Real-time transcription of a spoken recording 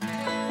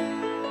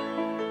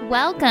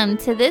Welcome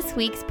to this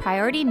week's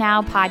Priority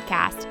Now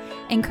podcast,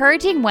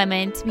 encouraging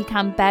women to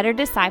become better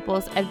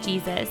disciples of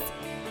Jesus.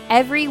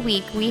 Every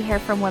week, we hear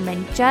from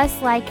women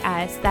just like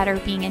us that are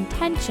being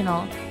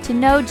intentional to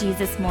know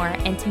Jesus more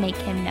and to make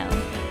him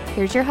known.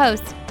 Here's your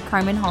host,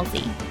 Carmen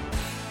Halsey.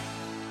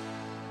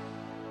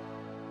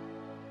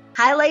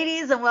 Hi,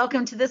 ladies, and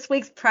welcome to this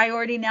week's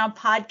Priority Now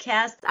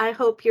podcast. I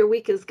hope your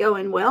week is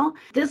going well.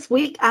 This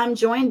week, I'm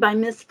joined by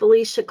Miss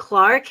Felicia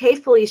Clark. Hey,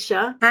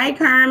 Felicia. Hi,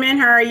 Carmen.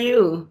 How are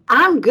you?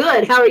 I'm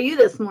good. How are you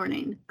this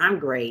morning? I'm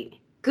great.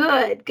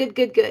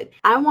 Good.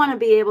 I want to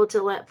be able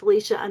to let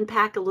Felicia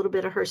unpack a little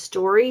bit of her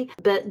story,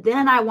 but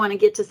then I want to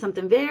get to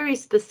something very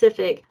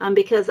specific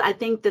because I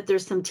think that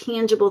there's some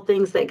tangible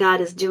things that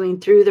God is doing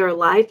through their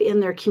life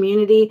in their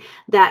community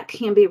that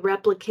can be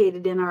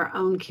replicated in our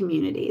own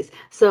communities.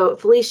 So,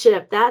 Felicia,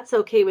 if that's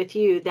okay with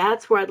you,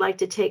 that's where I'd like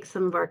to take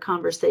some of our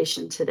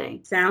conversation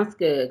today. Sounds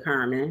good,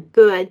 Carmen.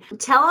 Good.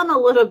 Tell them a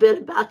little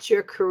bit about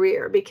your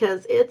career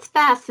because it's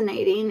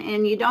fascinating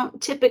and you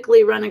don't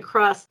typically run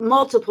across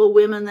multiple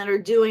women that are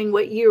doing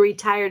what you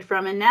retired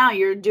from, and now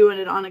you're doing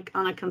it on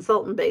a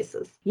consultant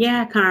basis.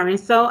 Yeah, Carmen.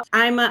 So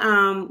I'm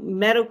a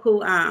medical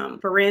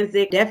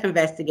forensic death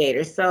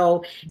investigator.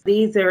 So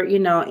these are,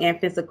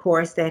 infants, of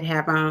course, that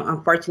have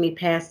unfortunately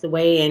passed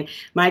away. And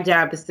my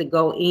job is to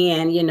go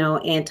in,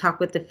 and talk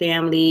with the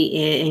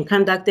family and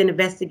conduct an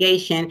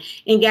investigation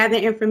and gather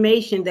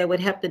information that would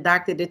help the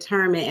doctor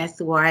determine as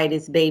to why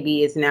this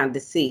baby is now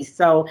deceased.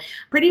 So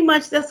pretty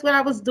much that's what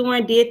I was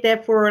doing. Did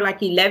that for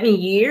like 11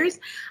 years.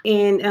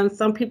 And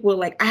some people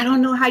were like, I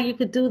don't know how you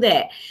could do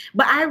that.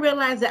 But I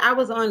realized that I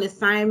was on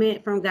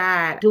assignment from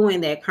God doing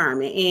that,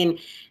 Carmen. And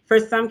for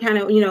some kind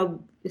of,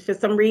 for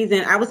some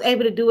reason, I was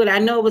able to do it. I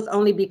know it was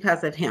only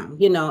because of him,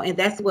 and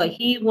that's what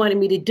he wanted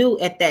me to do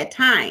at that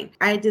time.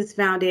 I just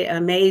found it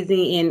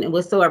amazing and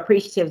was so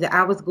appreciative that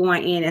I was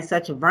going in at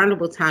such a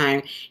vulnerable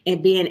time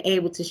and being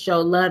able to show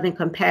love and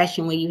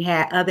compassion when you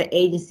had other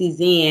agencies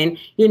in,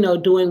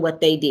 doing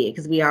what they did,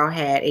 because we all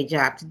had a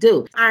job to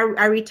do.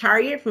 I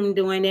retired from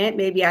doing that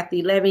maybe after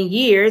 11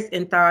 years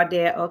and thought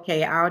that,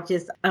 okay, I'll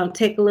just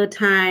take a little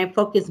time,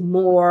 focus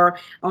more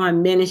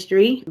on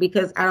ministry,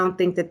 because I don't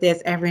think that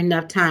there's ever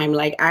enough time.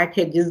 Like, I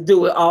could just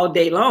do it all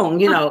day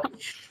long,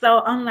 So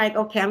I'm like,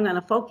 okay, I'm going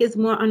to focus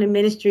more on the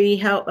ministry,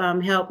 help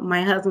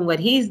my husband, what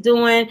he's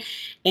doing.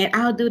 And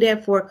I'll do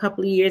that for a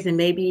couple of years and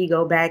maybe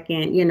go back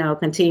and,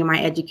 continue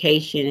my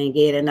education and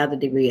get another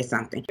degree or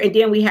something. And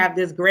then we have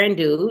this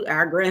granddude,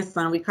 our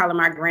grandson, we call him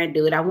our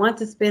granddude. I want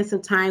to spend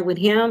some time with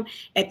him.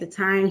 At the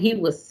time he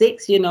was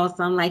 6, so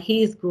I'm like,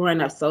 he's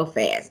growing up so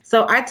fast.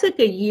 So I took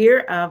a year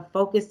of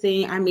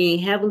focusing,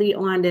 heavily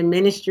on the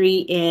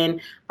ministry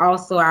and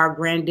also our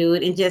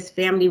granddude and just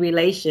family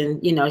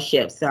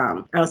relationships.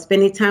 I was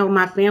spending time with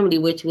my family,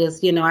 which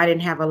was, I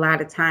didn't have a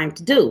lot of time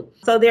to do.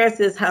 So there's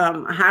this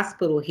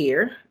hospital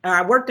here.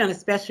 I worked on a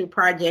special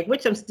project,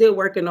 which I'm still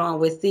working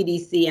on with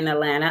CDC in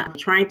Atlanta,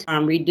 trying to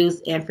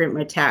reduce infant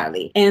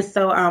mortality. And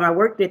so I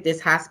worked with this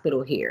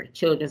hospital here,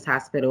 Children's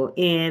Hospital,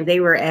 and they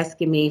were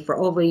asking me for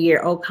over a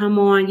year, oh, come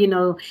on,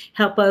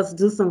 help us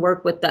do some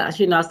work with us.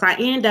 So I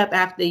end up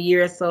after a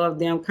year or so of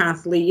them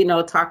constantly,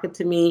 talking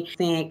to me,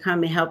 saying,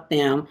 come and help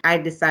them. I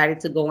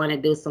decided to go in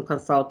and do some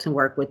consulting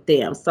work with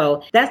them.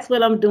 So that's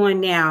what I'm doing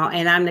now.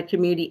 And I'm the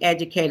community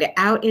educator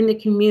out in the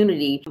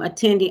community,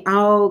 attending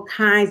all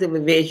kinds of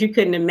events. You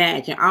couldn't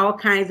imagine all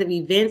kinds of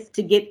events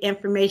to get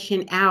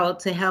information out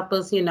to help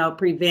us,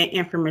 prevent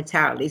infant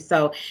mortality.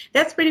 So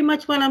that's pretty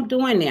much what I'm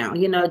doing now,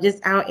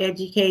 just out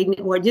educating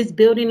or just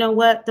building on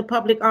what the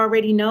public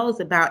already knows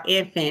about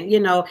infant,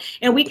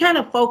 and we kind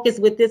of focus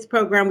with this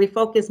program. We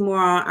focus more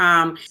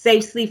on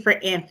safe sleep for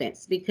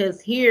infants,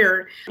 because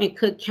here in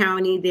Cook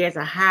County, there's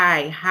a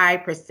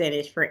high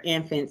percentage for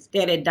infants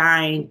that are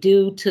dying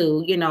due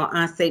to,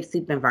 unsafe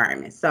sleep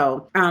environments.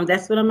 So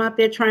that's what I'm out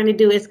there trying to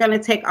do. It's going to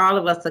take all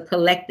of us, a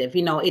collective,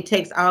 it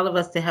takes all of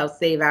us to help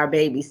save our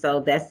babies. So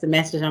that's the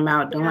message I'm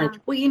out doing.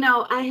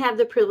 Well, I have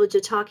the privilege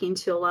of talking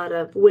to a lot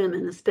of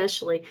women,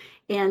 especially.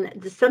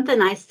 And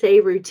something I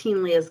say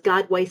routinely is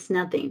God wastes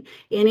nothing.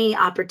 Any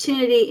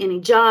opportunity, any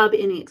job,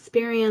 any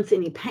experience,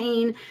 any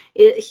pain,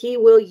 he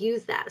will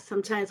use that.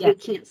 Sometimes we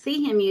can't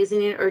see him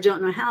using it or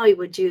don't know how he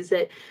would use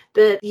it.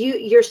 But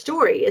your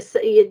story,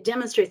 it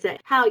demonstrates that.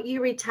 How you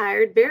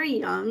retired very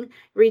young,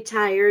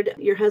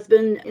 your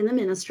husband in the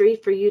ministry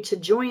for you to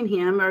join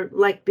him or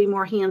be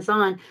more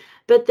hands-on.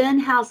 But then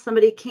how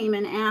somebody came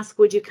and asked,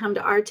 would you come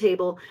to our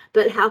table?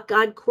 But how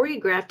God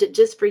choreographed it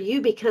just for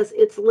you, because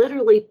it's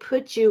literally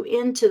put you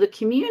into the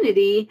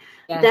community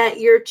that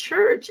your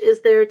church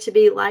is there to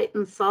be light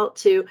and salt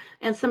to,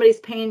 and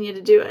somebody's paying you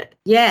to do it.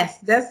 Yes,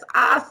 that's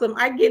awesome.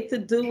 I get to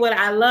do what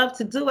I love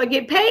to do. I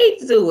get paid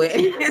to do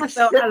it.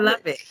 So I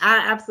love it. I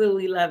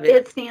absolutely love it.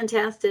 It's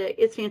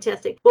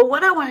fantastic. Well,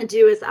 what I want to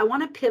do is I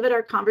want to pivot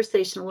our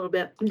conversation a little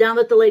bit now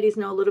that the ladies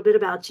know a little bit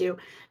about you,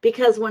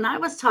 because when I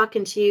was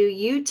talking to you,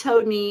 you told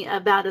told me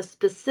about a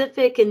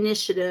specific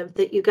initiative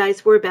that you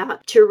guys were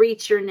about to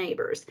reach your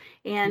neighbors.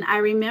 And I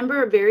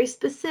remember very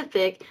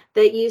specific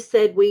that you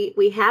said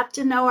we have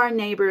to know our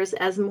neighbors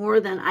as more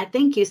than, I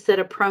think you said,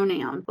 a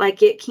pronoun.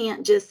 Like it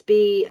can't just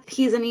be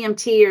he's an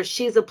EMT or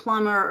she's a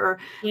plumber, or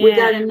we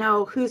got to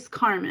know who's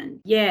Carmen.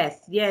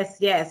 Yes.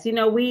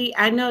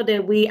 I know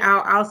that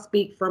I'll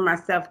speak for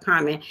myself,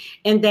 Carmen,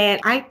 and that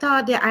I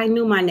thought that I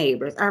knew my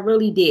neighbors. I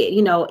really did,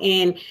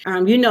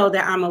 and you know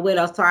that I'm a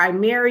widow. So I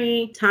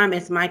married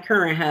Thomas, my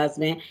current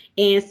husband.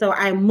 And so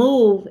I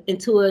moved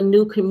into a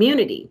new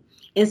community.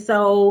 And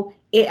so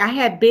I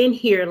had been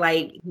here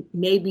like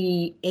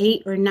maybe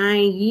 8 or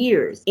 9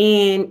 years.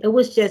 And it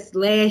was just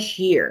last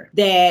year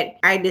that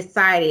I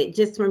decided,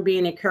 just from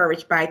being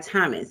encouraged by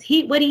Thomas.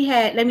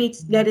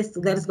 Let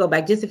us go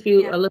back just a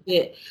little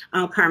bit,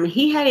 Carmen.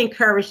 He had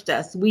encouraged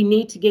us. We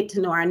need to get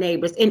to know our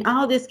neighbors. And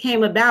all this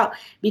came about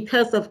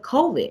because of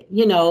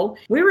COVID.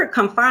 We were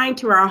confined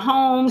to our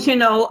homes,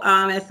 and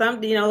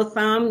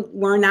some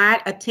were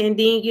not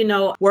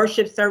attending,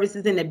 worship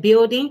services in the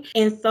building.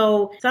 And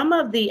so some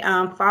of the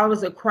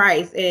followers of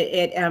Christ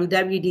at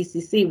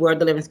WDCC, World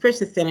Deliverance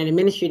Christian Center, the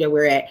ministry that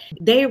we're at,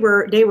 they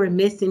were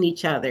missing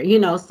each other,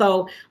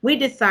 so we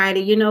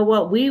decided,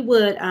 we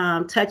would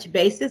touch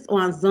bases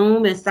on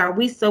Zoom. And so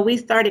we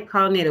started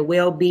calling it a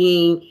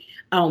well-being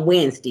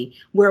Wednesday,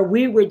 where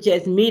we would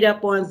just meet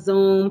up on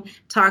Zoom,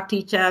 talk to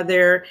each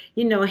other,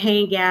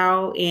 hang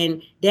out,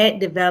 and that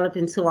developed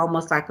into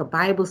almost like a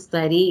Bible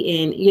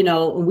study. And,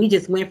 we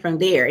just went from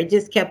there. It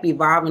just kept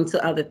evolving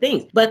to other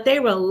things, but they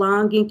were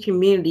longing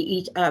community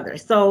each other.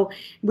 So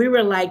we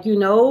were like,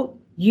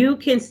 you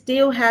can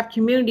still have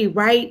community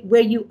right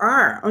where you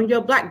are on your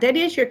block. That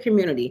is your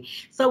community.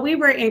 So we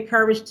were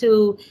encouraged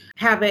to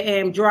have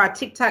draw a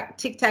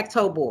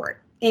tic-tac-toe board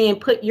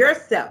and put your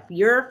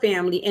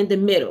family in the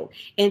middle.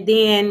 And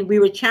then we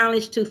were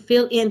challenged to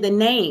fill in the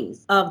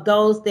names of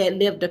those that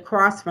lived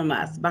across from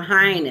us,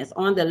 behind us,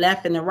 on the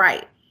left and the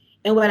right.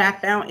 And what I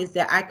found is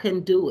that I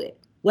couldn't do it.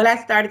 What I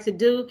started to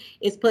do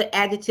is put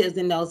adjectives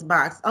in those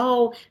boxes.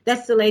 Oh,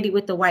 that's the lady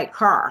with the white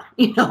car.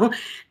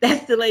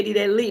 That's the lady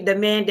the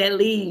man that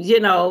leaves,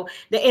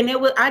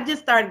 I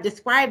just started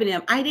describing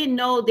them. I didn't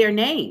know their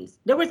names.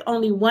 There was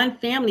only one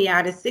family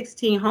out of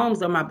 16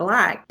 homes on my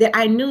block that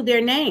I knew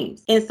their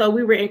names. And so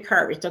we were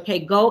encouraged, okay,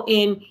 go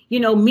and,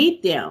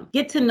 meet them,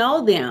 get to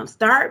know them.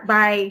 Start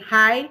by,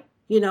 hi,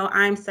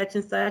 I'm such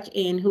and such,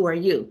 and who are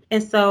you?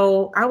 And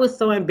so I was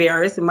so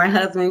embarrassed. And my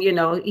husband,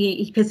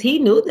 because he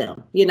knew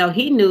them,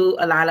 he knew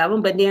a lot of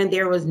them. But then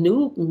there was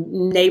new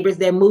neighbors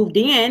that moved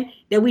in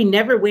that we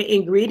never went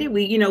and greeted.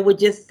 We, would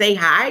just say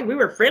hi. We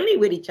were friendly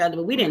with each other,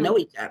 but we didn't know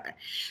each other.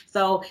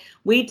 So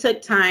we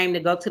took time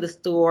to go to the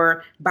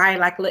store, buy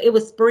it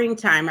was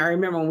springtime. I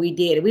remember when we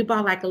did it. We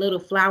bought like a little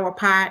flower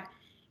pot,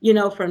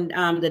 from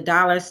the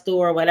dollar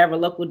store, whatever,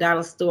 local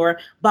dollar store,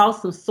 bought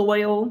some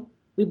soil.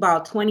 We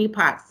bought 20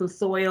 pots, some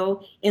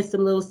soil, and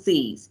some little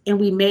seeds. And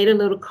we made a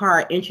little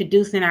card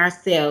introducing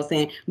ourselves.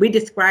 And we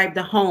described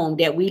the home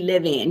that we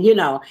live in,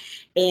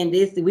 and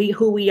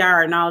who we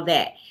are and all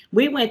that.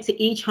 We went to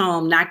each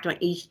home, knocked on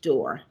each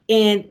door.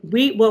 And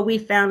what we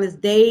found is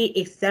they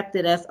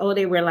accepted us. Oh,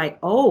 they were like,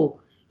 oh,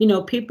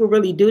 people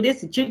really do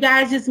this. Did you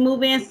guys just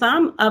move in?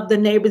 Some of the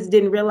neighbors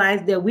didn't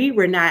realize that we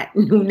were not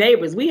new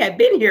neighbors. We had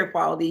been here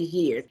for all these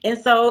years. And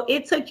so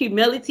it took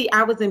humility.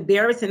 I was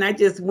embarrassed, and I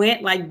just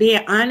went like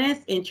being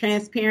honest and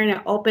transparent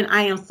and open.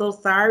 I am so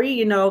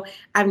sorry.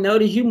 I've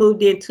noticed you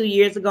moved in 2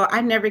 years ago.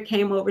 I never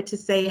came over to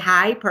say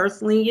hi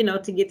personally,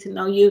 to get to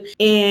know you.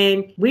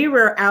 And we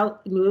were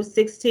out,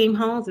 16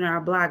 homes in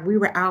our block. We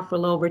were out for a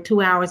little over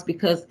 2 hours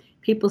because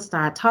people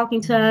started talking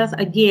to us.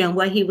 Again,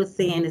 what he was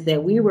saying is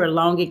that we were a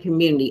longing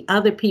community.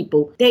 Other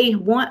people, they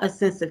want a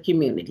sense of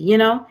community,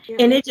 Yeah.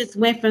 And it just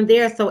went from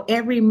there. So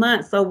every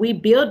month, so we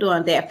build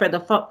on that for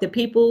the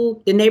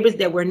people, the neighbors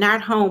that were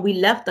not home. We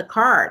left the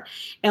card,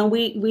 and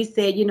we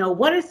said,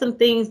 what are some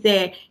things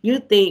that you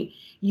think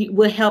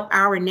will help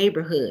our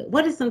neighborhood?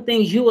 What are some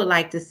things you would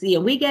like to see?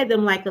 And we gave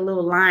them like a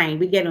little line.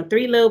 We gave them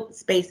 3 little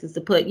spaces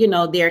to put,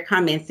 their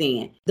comments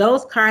in.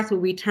 Those cards were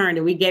returned,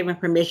 and we gave them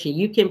permission.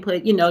 You can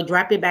put,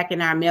 drop it back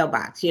in our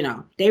mailbox.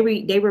 They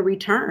were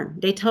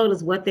returned. They told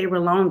us what they were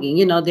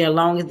longing, their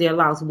longings, their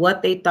loss,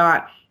 what they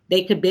thought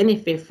they could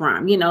benefit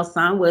from.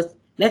 Some was,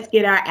 let's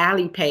get our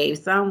alley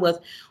paved. Some was,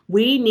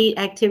 we need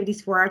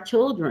activities for our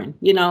children,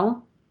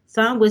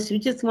 Some was, you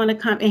just want to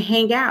come and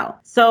hang out.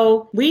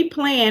 So we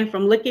plan,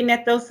 from looking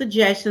at those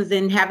suggestions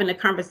and having the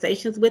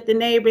conversations with the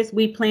neighbors,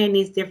 we plan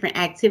these different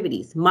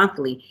activities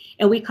monthly,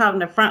 and we call them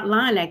the front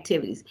line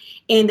activities.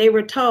 And they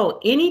were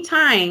told,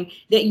 anytime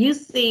that you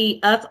see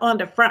us on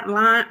the front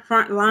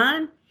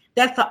line,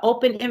 that's an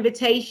open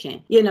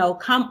invitation,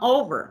 come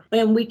over.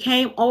 And we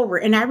came over.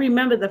 And I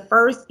remember the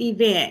first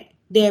event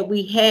that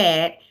we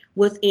had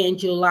was in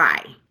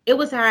July. it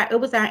was our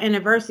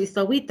anniversary.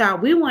 So we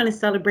thought we want to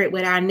celebrate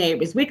with our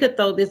neighbors. We could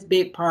throw this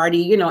big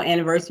party,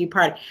 anniversary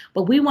party,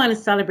 but we want to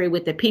celebrate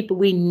with the people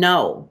we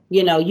know.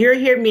 You'll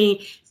hear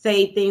me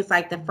say things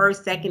like the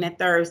first, second, and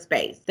third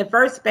space. The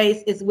first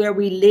space is where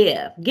we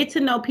live. Get to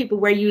know people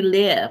where you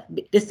live.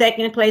 The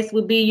second place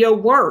would be your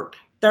work.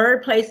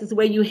 Third place is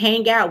where you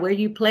hang out, where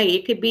you play.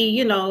 It could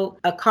be,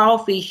 a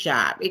coffee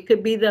shop. It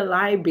could be the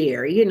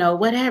library,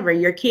 whatever,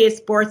 your kids'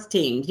 sports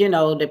teams,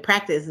 the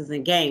practices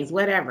and games,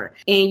 whatever.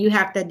 And you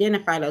have to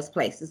identify those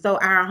places. So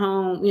our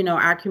home,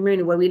 our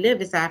community where we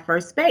live is our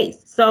first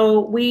space.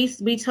 So we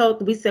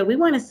said we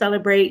want to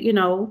celebrate,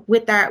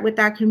 with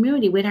our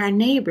community, with our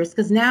neighbors,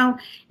 because now,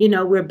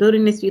 we're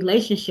building this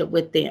relationship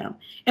with them.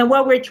 And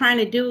what we're trying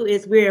to do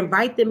is we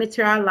invite them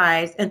into our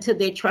lives until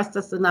they trust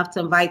us enough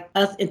to invite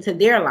us into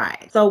their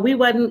lives. So we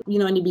wasn't,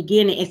 in the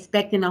beginning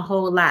expecting a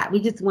whole lot. We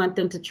just want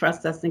them to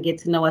trust us and get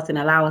to know us and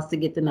allow us to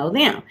get to know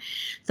them.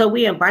 So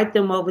we invite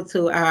them over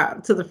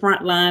to the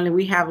front line, and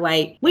we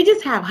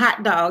just have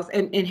hot dogs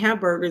and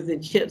hamburgers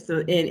and chips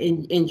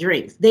and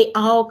drinks. They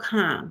all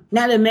come.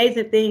 Now, the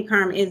amazing thing,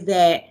 Carmen, is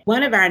that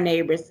one of our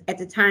neighbors, at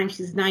the time,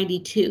 she's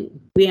 92.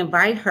 We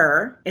invite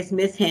her as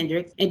Miss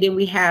Hendricks, and then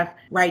we have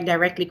right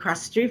directly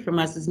across the street from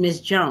us is Miss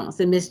Jones.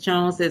 And Miss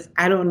Jones is,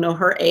 I don't know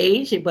her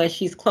age, but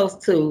she's close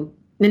to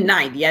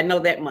 90. I know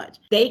that much.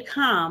 They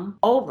come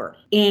over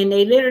and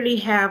they literally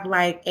have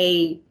like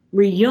a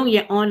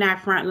reunion on our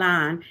front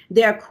line.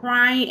 They're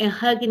crying and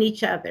hugging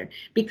each other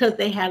because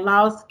they had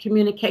lost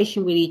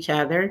communication with each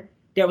other.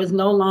 There was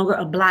no longer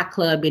a block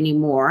club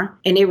anymore.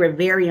 And they were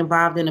very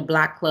involved in a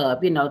block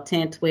club,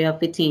 10, 12,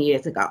 15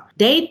 years ago.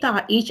 They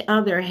thought each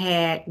other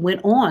had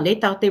went on. They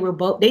thought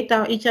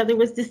each other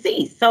was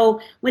deceased. So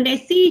when they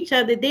see each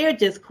other, they're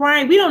just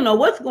crying. We don't know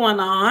what's going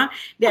on.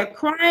 They're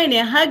crying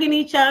and hugging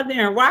each other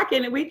and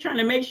rocking. And we're trying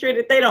to make sure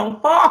that they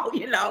don't fall,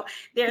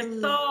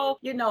 They're so,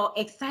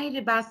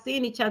 excited about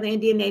seeing each other.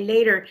 And then they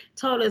later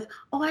told us,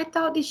 oh, I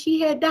thought that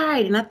she had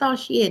died. And I thought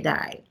she had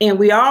died. And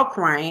we all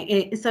crying.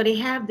 And so they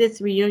have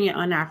this reunion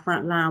on our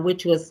front line,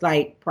 which was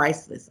like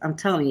priceless. I'm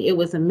telling you, it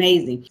was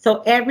amazing.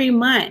 So every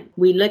month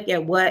we look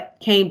at what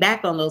came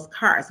back on those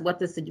cards.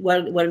 What are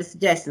the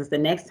suggestions? The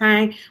next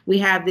time we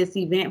have this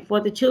event for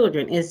the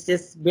children, it's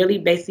just really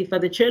basically for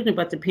the children,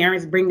 but the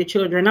parents bring the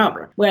children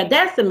over. Well,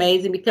 that's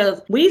amazing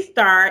because we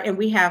start and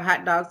we have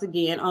hot dogs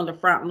again on the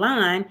front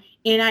line.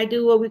 And I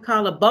do what we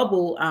call a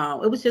bubble.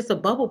 It was just a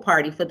bubble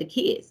party for the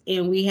kids.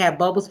 And we had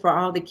bubbles for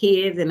all the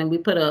kids. And then we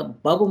put a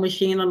bubble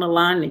machine on the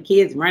lawn and the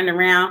kids running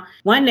around.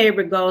 One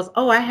neighbor goes,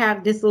 oh, I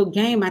have this little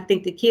game I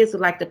think the kids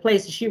would like to play.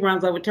 So she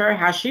runs over to her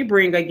house. She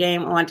brings a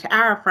game onto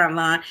our front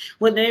line.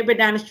 Well, the neighbor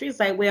down the street is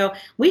like, well,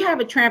 we have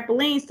a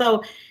trampoline.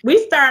 So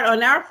we start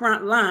on our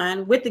front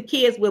line with the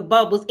kids with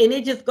bubbles. And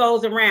it just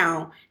goes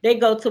around. They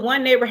go to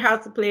one neighbor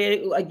house to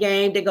play a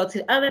game. They go to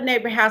the other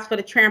neighbor house for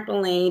the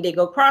trampoline. They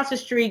go across the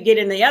street, get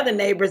in the other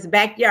neighbor's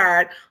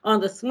backyard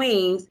on the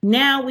swings.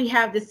 Now we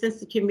have this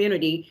sense of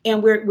community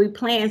and we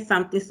plan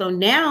something. So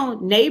now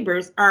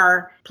neighbors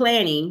are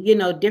planning,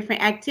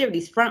 different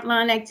activities,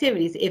 frontline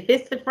activities. If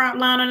it's the front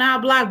line on our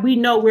block, we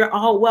know we're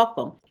all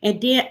welcome. And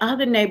then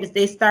other neighbors,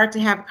 they start to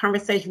have a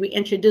conversation. We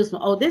introduce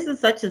them. Oh, this is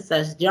such and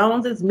such.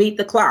 Joneses meet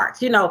the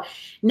Clarks.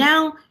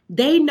 Now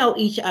they know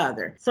each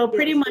other. So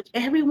pretty much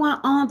everyone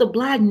on the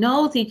block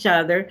knows each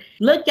other,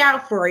 look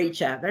out for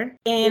each other,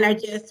 and are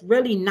just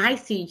really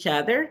nice to each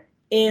other.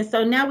 And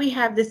so now we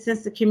have this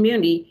sense of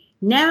community.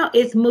 Now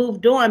it's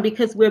moved on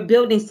because we're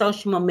building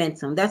social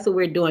momentum. That's what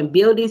we're doing,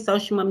 building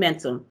social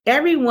momentum.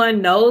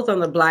 Everyone knows on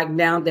the block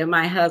now that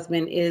my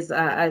husband is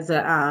as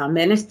a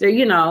minister,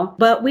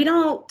 but we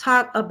don't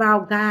talk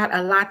about God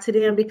a lot to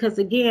them because,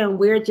 again,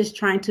 we're just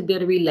trying to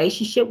build a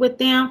relationship with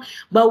them.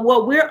 But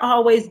what we're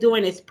always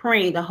doing is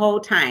praying the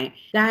whole time.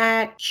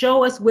 God,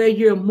 show us where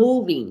you're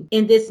moving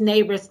in this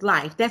neighbor's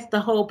life. That's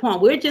the whole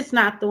point. We're just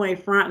not doing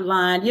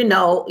frontline,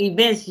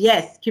 events.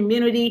 Yes,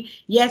 community.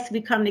 Yes, we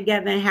come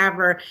together and have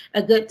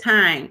a good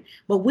time,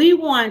 but we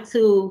want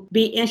to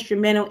be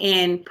instrumental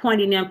in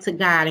pointing them to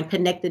God and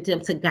connecting them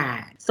to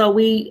God. So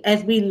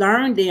as we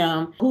learn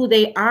them who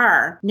they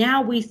are,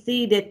 now we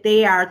see that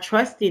they are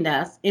trusting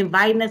us,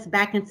 inviting us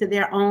back into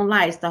their own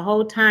lives. The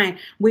whole time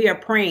we are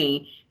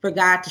praying for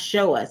God to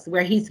show us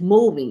where he's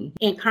moving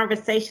in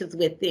conversations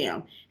with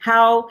them.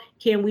 How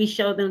can we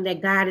show them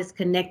that God is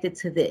connected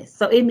to this?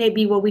 So it may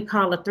be what we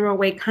call a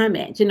throwaway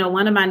comment.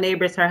 One of my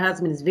neighbors, her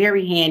husband is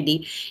very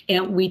handy,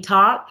 and we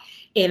talk.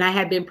 And I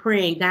have been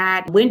praying,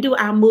 God, when do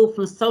I move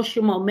from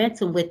social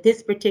momentum with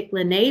this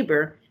particular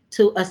neighbor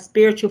to a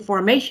spiritual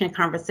formation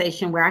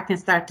conversation where I can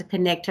start to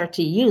connect her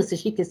to you so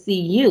she can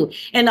see you?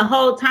 And the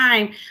whole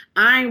time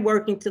I'm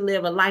working to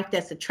live a life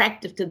that's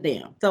attractive to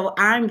them. So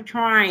I'm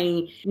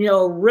trying,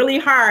 really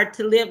hard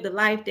to live the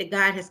life that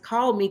God has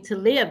called me to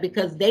live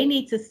because they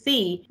need to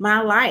see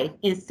my life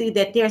and see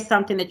that there's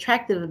something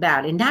attractive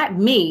about it. Not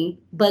me,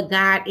 but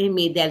God in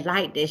me, that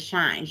light that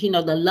shines, the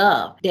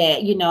love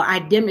that, I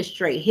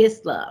demonstrate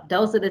his love.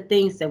 Those are the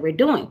things that we're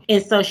doing.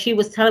 And so we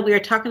were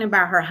talking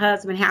about her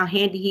husband, how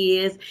handy he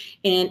is.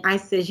 And I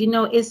said,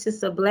 it's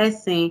just a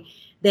blessing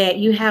that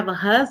you have a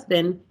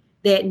husband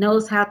that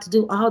knows how to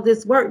do all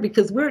this work,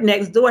 because we're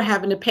next door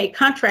having to pay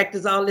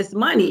contractors all this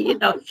money,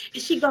 And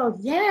she goes,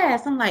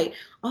 yes. I'm like,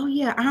 oh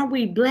yeah, aren't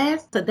we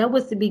blessed? So that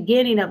was the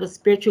beginning of a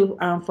spiritual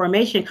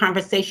formation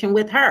conversation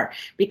with her,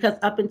 because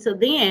up until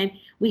then,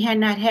 we had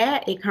not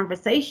had a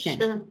conversation.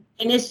 Sure.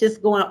 And it's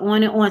just going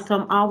on and on. So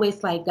I'm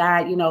always like,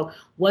 God,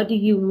 what do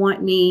you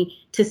want me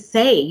to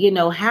say?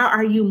 How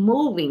are you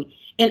moving?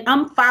 And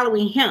I'm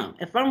following him.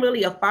 If I'm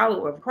really a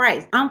follower of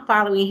Christ, I'm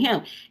following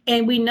him.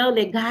 And we know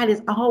that God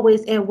is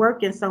always at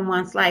work in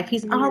someone's life.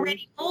 He's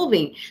already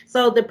moving.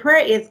 So the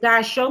prayer is,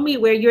 God, show me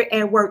where you're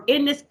at work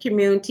in this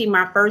community,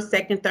 my first,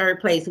 second, third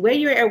place, where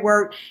you're at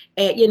work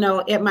at,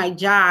 at my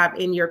job,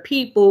 in your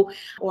people,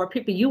 or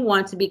people you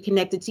want to be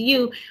connected to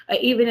you, or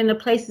even in the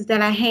places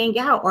that I hang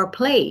out or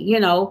play,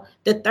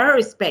 the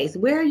third space.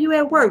 Where are you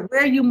at work?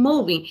 Where are you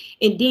moving?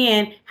 And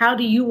then how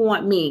do you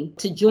want me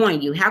to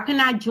join you? How can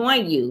I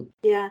join you?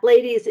 Yeah.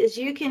 Ladies, as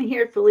you can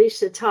hear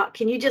Felicia talk,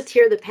 can you just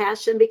hear the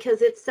passion?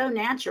 Because it's so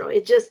natural.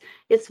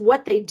 It's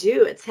what they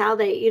do. It's how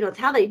they, it's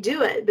how they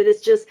do it. But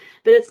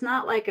it's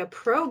not like a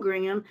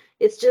program.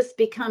 It's just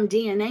become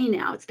DNA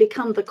now. It's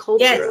become the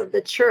culture of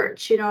the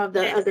church, of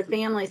the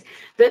families.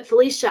 But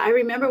Felicia, I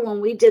remember when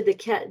we did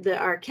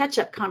our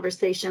catch-up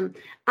conversation,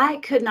 I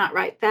could not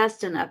write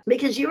fast enough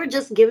because you were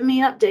just giving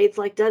me updates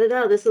like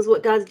this is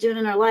what God's doing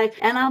in our life.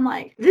 And I'm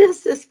like,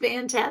 this is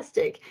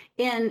fantastic.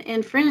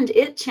 And friend,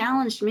 it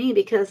challenged me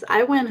because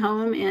I went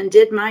home and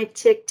did my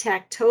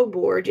tic-tac-toe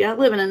board. I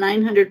live in a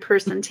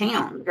 900-person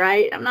town,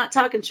 right? I'm not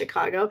talking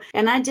Chicago.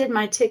 And I did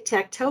my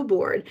tic-tac-toe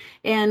board.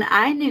 And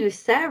I knew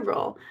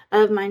several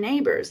of my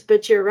neighbors,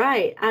 but you're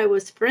right. I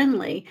was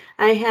friendly.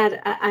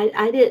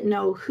 I didn't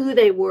know who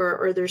they were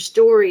or their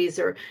stories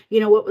or,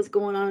 what was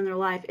going on in their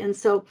life. And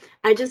so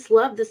I just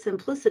love the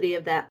simplicity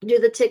of that. Do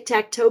the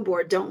tic-tac-toe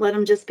board. Don't let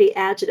them just be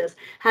adjectives.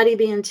 How do you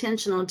be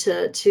intentional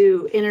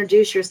to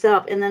introduce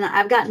yourself? And then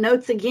I've got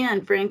notes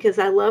again, friend, because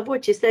I love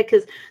what you said,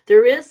 because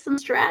there is some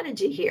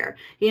strategy here,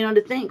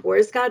 to think,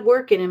 where's God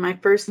working in my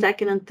first,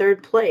 second, and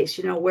third place,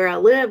 where I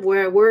live,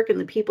 where I work, and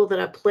the people that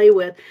I play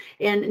with.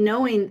 And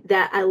knowing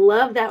that, I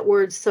love that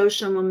word,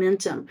 social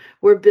momentum.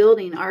 We're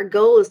building, our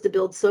goal is to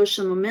build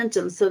social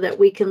momentum so that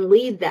we can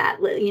lead that,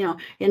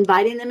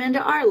 inviting them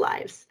into our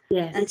lives.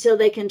 Yes. Until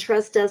they can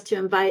trust us to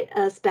invite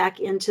us back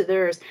into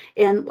theirs.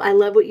 And I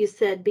love what you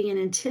said, being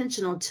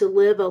intentional to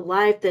live a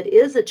life that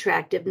is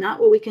attractive, not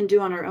what we can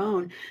do on our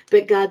own,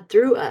 but God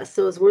through us.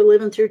 So as we're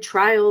living through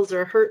trials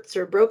or hurts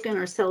or broken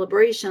or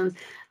celebrations,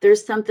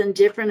 there's something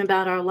different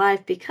about our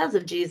life because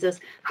of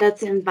Jesus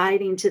that's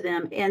inviting to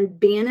them, and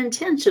being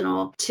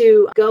intentional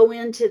to go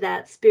into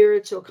that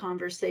spiritual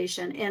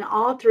conversation in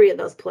all three of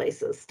those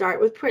places.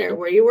 Start with prayer,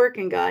 where you're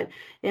working, God,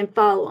 and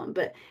follow them.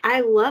 But I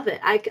love it.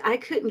 I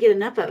couldn't get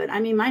enough of it. I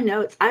mean, my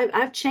notes,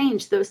 I've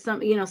changed those,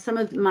 some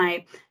of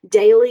my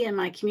daily in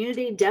my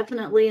community,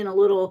 definitely in a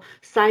little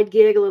side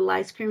gig, a little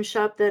ice cream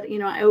shop that,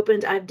 I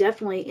opened. I've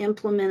definitely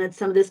implemented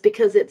some of this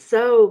because it's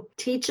so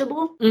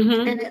teachable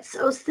and it's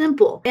so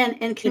simple.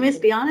 And can we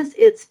be honest?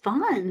 It's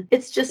fun.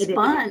 It's just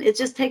fun. It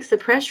just takes the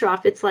pressure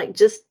off. It's like,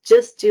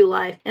 just do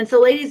life. And so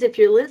ladies, if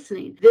you're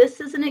listening, this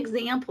is an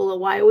example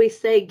of why we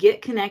say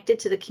get connected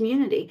to the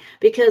community,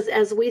 because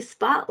as we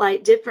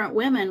spotlight different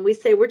women, we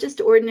say we're just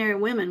ordinary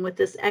women with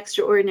this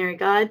extraordinary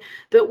God,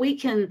 but we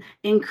can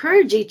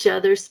encourage each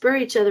other, spur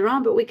each other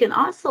on, but we can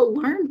also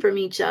learn from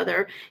each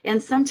other.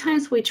 And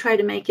sometimes we try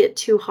to make it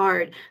too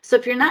hard. So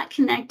if you're not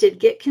connected,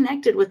 get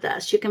connected with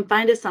us. You can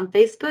find us on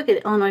Facebook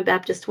at Illinois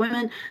Baptist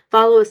Women,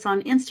 follow us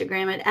on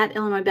Instagram at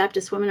Illinois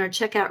Baptist Women, or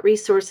check out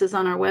resources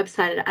on our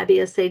website at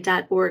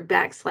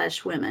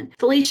ibsa.org/women.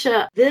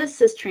 Felicia,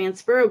 this is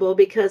transferable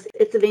because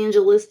it's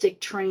evangelistic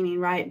training,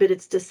 right? But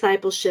it's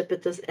discipleship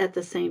at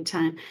the same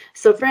time.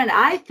 So friend,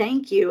 I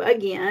thank you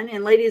again.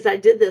 And ladies, I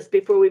did this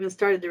before we even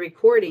started the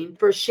recording,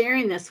 for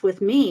sharing this with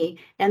me.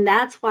 And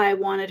that's why I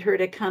wanted her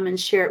to come and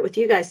share it with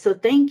you guys. So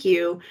thank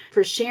you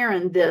for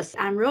sharing this.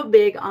 I'm real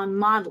big on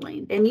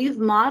modeling, and you've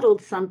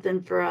modeled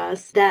something for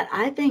us that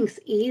I think's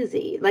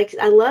easy. Like,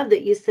 I love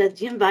that you said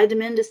you invite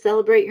them in to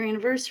celebrate your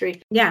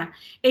anniversary. Yeah.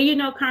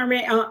 And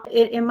Carmen,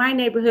 in my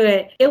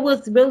neighborhood, it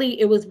was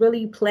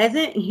really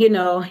pleasant.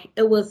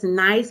 It was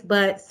nice,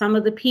 but some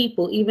of the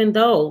people, even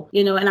though,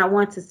 and I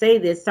want to say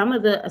this, some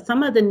of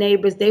the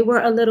neighbors, they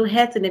were a little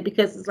hesitant,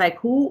 because it's like,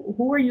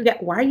 who are you guys?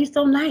 Why are you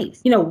so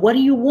nice? What do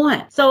you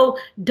want? So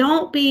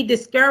don't be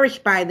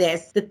discouraged by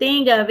this. The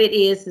thing of it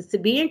is to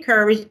be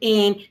encouraged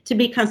and to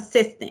be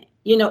consistent.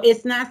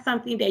 It's not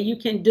something that you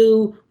can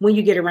do when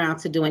you get around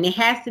to doing. It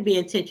has to be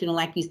intentional,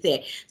 like you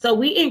said. So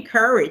we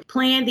encourage,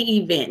 plan the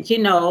events.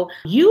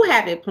 You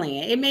have it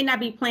planned. It may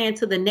not be planned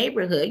to the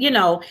neighborhood.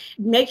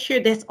 Make sure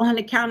that's on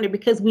the calendar,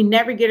 because we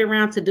never get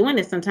around to doing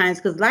it sometimes,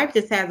 because life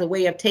just has a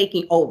way of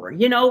taking over.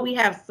 We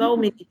have so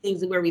many things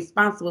that we're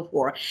responsible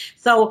for.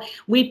 So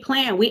we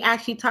plan. We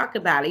actually talk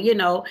about it,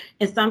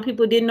 and some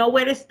people didn't know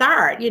where to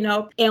start,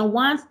 and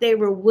once they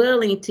were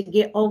willing to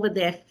get over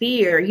their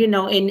fear,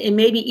 and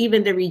maybe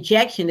even the rejection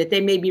rejection, that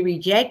they may be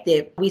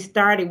rejected,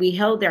 we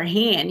held their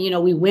hand,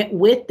 we went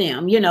with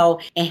them,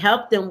 and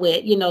helped them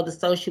with, the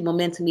social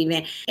momentum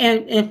event.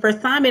 And for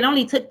some, it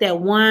only took that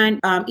one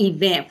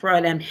event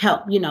for them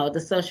help, the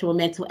social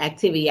momentum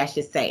activity, I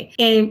should say.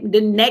 And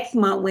the next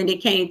month, when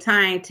it came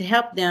time to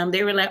help them,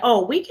 they were like,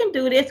 oh, we can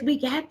do this. We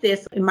got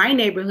this. In my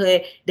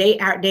neighborhood,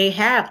 they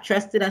have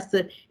trusted us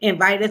to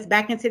invite us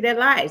back into their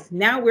lives.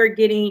 Now we're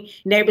getting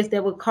neighbors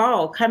that would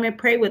call, come and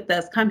pray with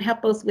us, come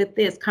help us with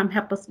this, come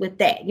help us with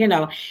that,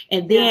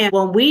 And then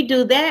when we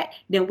do that,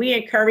 then we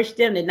encourage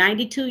them. The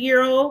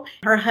 92-year-old,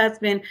 her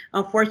husband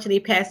unfortunately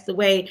passed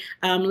away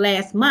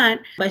last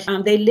month, but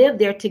they live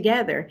there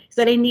together.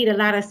 So they need a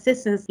lot of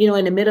assistance,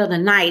 in the middle of the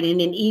night and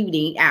in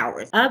evening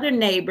hours. Other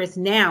neighbors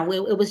now,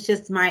 it was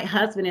just my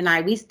husband and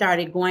I, we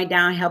started going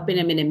down, helping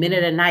them in the middle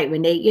of the night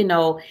when they, needed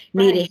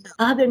help.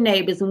 Other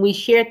neighbors, when we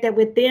shared that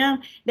with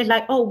them, they're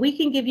like, oh, we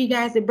can give you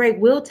guys a break.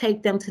 We'll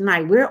take them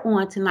tonight. We're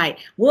on tonight.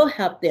 We'll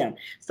help them.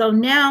 So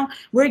now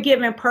we're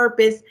giving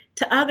purpose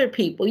to other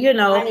people, I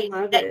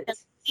love it.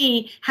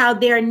 See how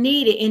they're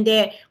needed, and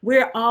that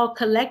we're all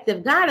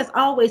collective. God has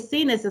always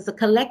seen us as a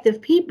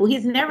collective people.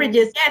 He's never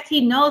just, yes,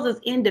 he knows us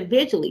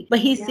individually, but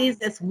he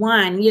sees us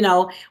one,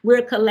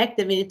 we're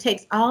collective, and it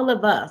takes all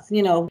of us,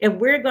 if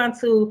we're going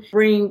to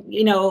bring,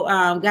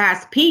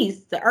 God's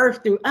peace to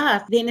earth through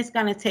us, then it's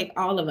going to take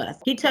all of us.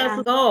 He tells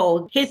us,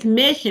 oh, his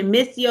mission,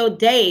 Missio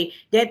Dei,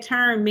 that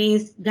term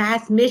means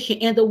God's mission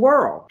in the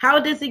world.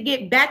 How does it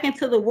get back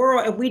into the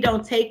world if we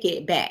don't take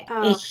it back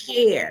and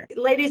share?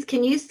 Ladies,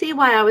 can you see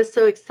why I was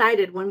so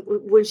excited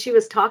when she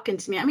was talking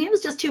to me? I mean, it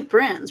was just two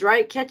friends,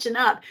 right? Catching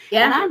up.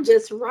 Yeah. And I'm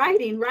just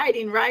writing.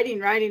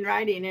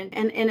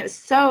 And it's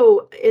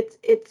so,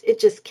 it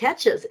just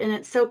catches, and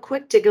it's so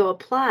quick to go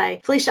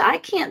apply. Felicia, I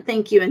can't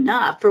thank you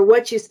enough for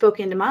what you spoke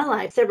into my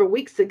life several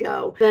weeks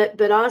ago,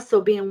 but also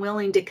being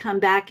willing to come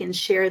back and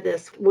share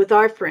this with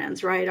our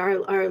friends, right?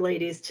 Our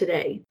ladies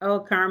today.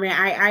 Oh, Carmen,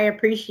 I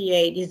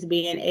appreciate just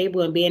being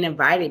able and being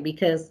invited,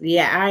 because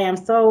I am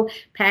so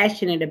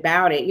passionate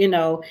about it,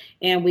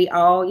 and we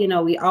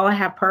all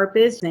have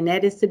purpose, and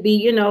that is to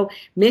be,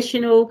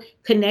 missional,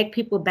 connect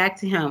people back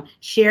to him,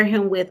 share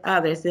him with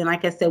others. And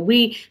like I said,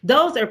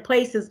 those are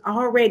places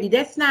already.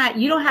 That's not,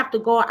 you don't have to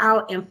go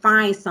out and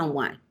find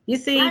someone. You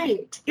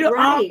see, you're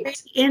already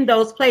in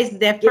those places,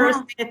 that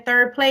first and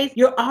third place,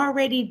 you're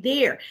already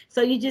there.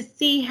 So you just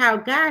see how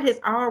God has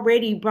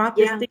already brought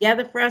this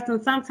together for us.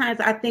 And sometimes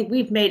I think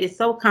we've made it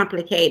so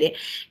complicated.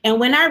 And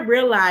when I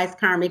realized,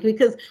 Carmen,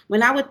 because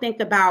when I would think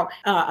about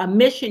a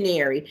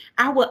missionary,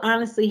 I would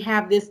honestly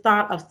have this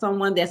thought of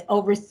someone that's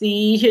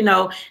overseas,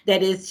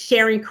 that is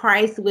sharing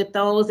Christ with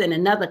those in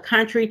another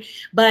country.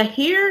 But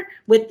here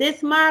with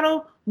this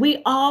model,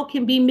 we all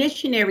can be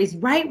missionaries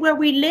right where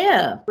we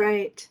live.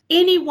 Right.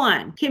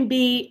 Anyone can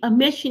be a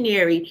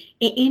missionary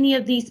in any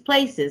of these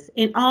places,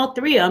 in all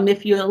three of them,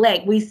 if you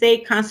elect. We say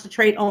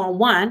concentrate on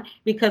one,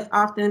 because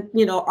often,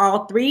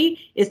 all three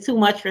is too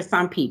much for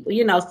some people,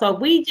 so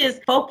we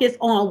just focus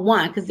on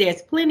one, because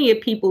there's plenty of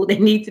people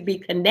that need to be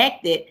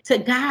connected to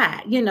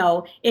God,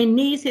 and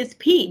needs his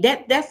peace.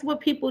 That's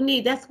what people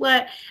need. That's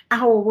what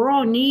our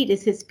world needs,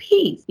 is his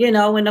peace. When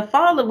the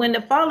fall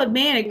of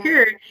man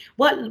occurred,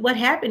 what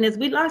happened is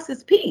we lost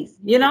his peace,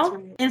 right.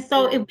 And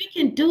so if we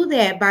can do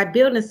that by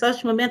building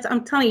social momentum,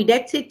 I'm telling you,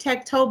 that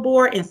tic-tac-toe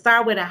board, and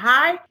start with a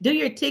high, do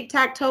your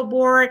tic-tac-toe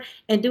board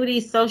and do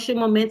these social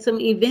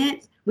momentum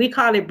events. We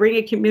call it bring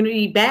a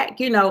community back,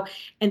 and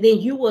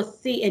then you will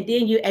see, and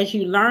then as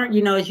you learn,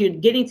 as you're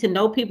getting to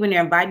know people and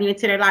they're inviting you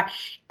into their life,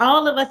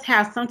 all of us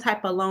have some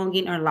type of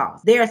longing or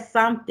loss. There's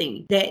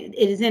something that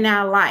is in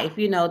our life,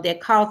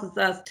 that causes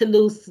us to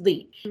lose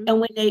sleep. Mm-hmm.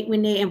 And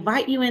when they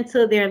invite you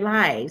into their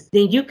lives,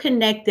 then you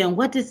connect them.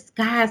 What does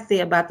God say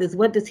about this?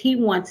 What does he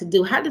want to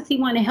do? How does he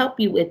want to help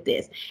you with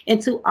this?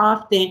 And too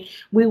often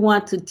we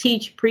want to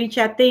teach, preach,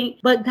 I think,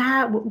 but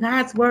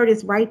God's word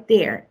is right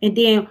there. And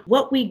then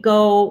what we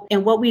go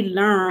and what we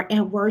learn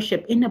and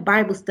worship in the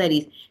Bible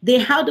studies,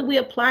 then how do we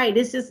apply it?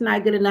 It's just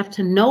not good enough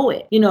to know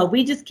it. If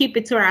we just keep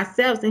it to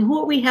ourselves, and who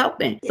are we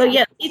helping? So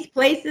these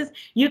places,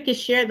 you can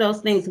share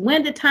those things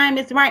when the time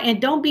is right,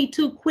 and don't be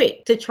too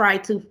quick to try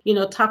to,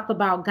 talk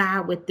about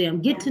God with them.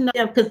 Get to know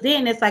them, because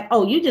then it's like,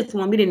 oh, you just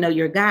want me to know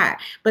your God.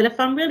 But if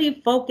I'm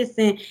really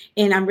focusing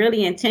and I'm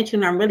really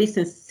intentional, I'm really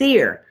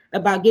sincere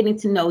about getting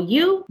to know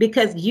you,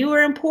 because you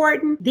are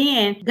important,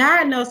 then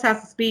God knows how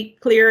to speak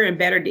clearer and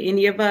better than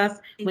any of us.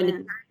 Amen. When the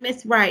time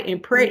is right,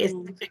 and prayer is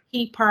such a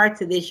key part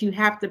to this. You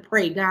have to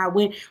pray, God,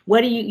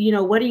 what are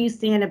you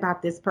saying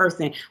about this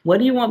person? What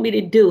do you want me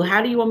to do? How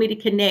do you want me to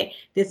connect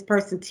this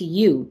person to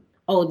you?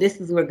 oh,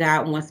 this is where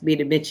God wants me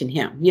to mention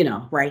him,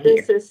 right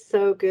This here. is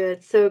so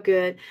good, so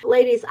good.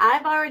 Ladies,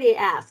 I've already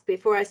asked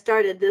before I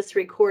started this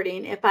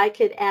recording if I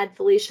could add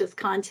Felicia's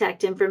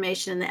contact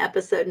information in the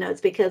episode notes,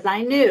 because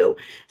I knew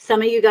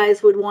some of you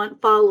guys would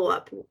want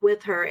follow-up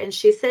with her, and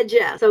she said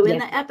yes. So in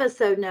the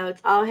episode notes,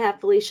 I'll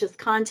have Felicia's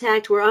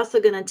contact. We're also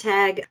going to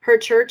tag her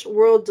church,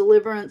 World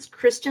Deliverance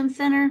Christian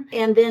Center,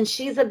 and then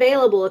she's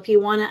available if you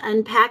want to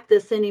unpack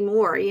this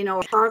anymore,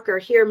 talk or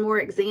hear more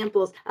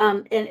examples.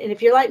 And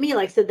if you're like me,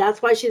 like I said,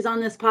 that's why she's on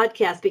this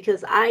podcast,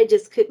 because I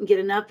just couldn't get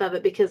enough of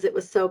it because it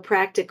was so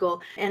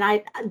practical.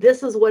 And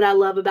this is what I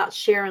love about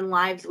sharing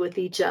lives with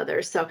each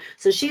other. So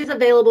she's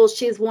available.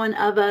 She's one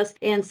of us.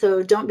 And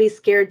so don't be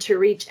scared to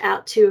reach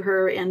out to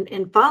her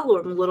and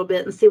follow her a little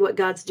bit and see what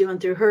God's doing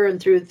through her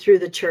and through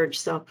the church.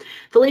 So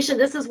Felicia,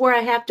 this is where I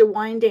have to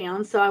wind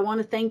down. So I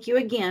want to thank you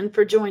again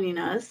for joining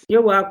us.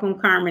 You're welcome,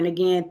 Carmen.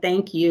 Again,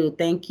 thank you.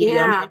 Thank you.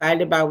 Yeah. I'm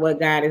excited about what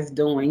God is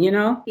doing,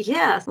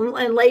 Yes.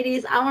 And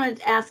ladies, I want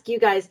to ask you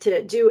guys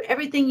to do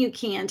everything you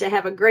can to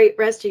have a great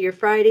rest of your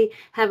Friday.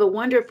 Have a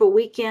wonderful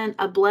weekend,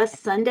 a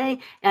blessed Sunday,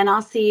 and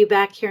I'll see you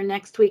back here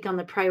next week on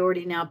the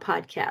Priority Now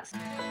podcast.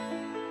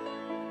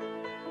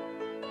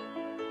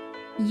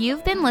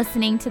 You've been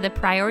listening to the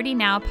Priority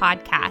Now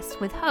podcast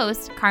with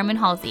host Carmen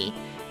Halsey.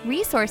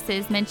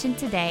 Resources mentioned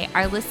today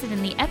are listed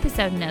in the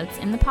episode notes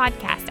in the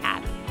podcast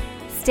app.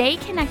 Stay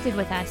connected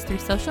with us through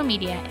social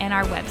media and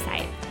our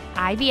website,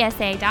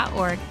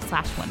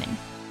 ibsa.org/women.